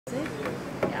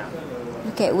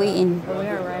Okay, we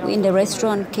in the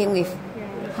restaurant came with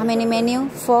how many menu?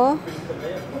 4? No,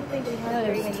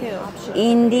 there's 2.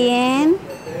 Indian,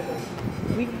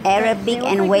 Arabic,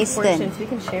 and Western. We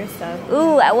can share stuff.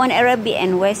 Ooh, I want Arabic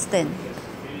and Western.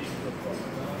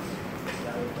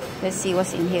 Let's see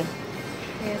what's in here.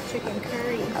 We have chicken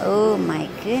curry. Oh my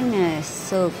goodness,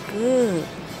 so good.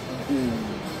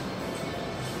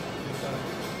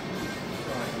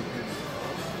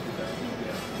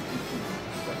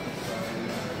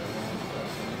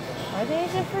 Are they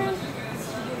different?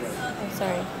 I'm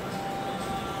sorry.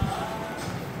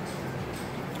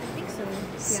 I think so.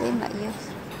 Same like yours.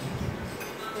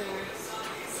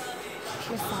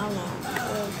 Masala.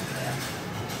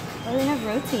 Oh, they have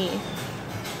roti.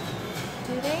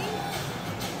 Do they?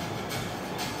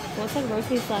 Looks like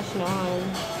roti / naan.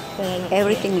 But I don't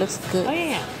Everything looks good. Oh,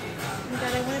 yeah. Oh my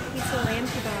god, I want a piece of lamb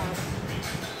kebab.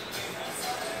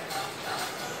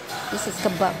 This is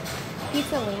kebab.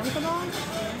 Pizza lamb kebab?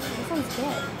 That sounds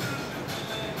good.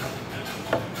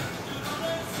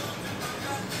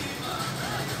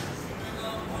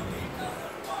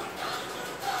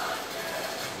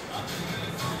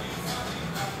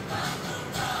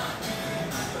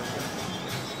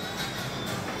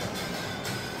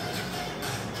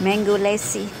 Mango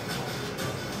lassi.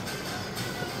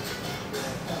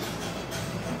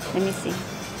 Let me see.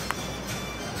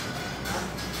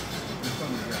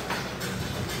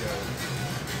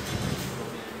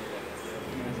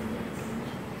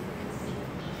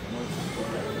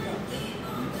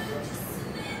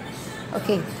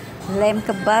 Okay, lamb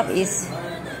kebab is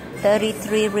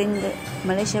 33 ringgit,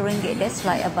 Malaysia ringgit. That's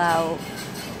like about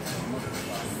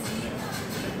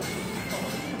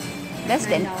less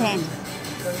than 10.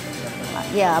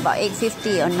 Yeah, about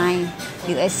 8.50 or 9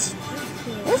 US.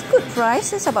 That's good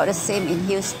price. It's about the same in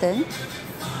Houston.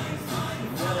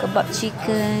 Kebab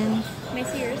chicken. Can I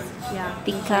see yours? Yeah.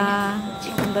 Tikka,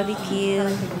 chicken barbecue.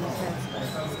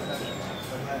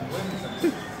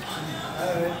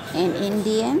 And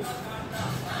Indian.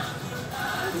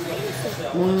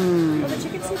 Well, the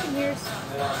chicken soup in here is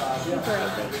cheaper, I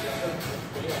think.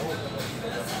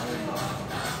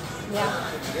 Yeah.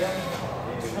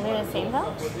 Are they the same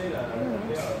though?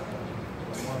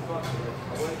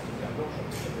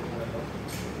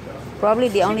 Probably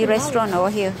the only restaurant over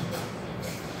here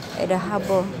at the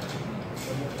Harbour.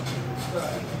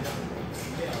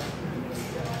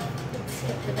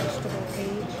 Skip the vegetable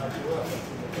page.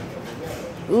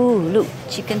 Ooh, look,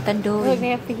 chicken tandoori. Look,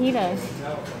 they have fajita.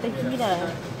 Fajita.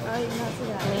 Oh, you not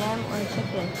see that. Lamb or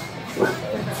chicken.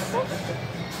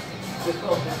 They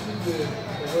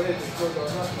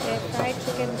have fried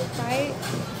chicken,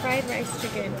 fried rice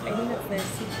chicken. I think that's this.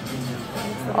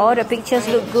 All the pictures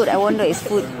look good. I wonder if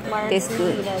food tastes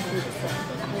good.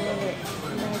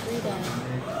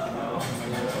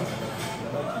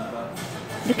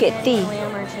 Look at tea.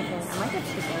 Lamb or chicken. I might get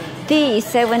chicken. Tea is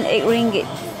 7-8 ringgit.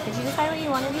 Did you decide what you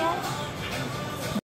wanted yet?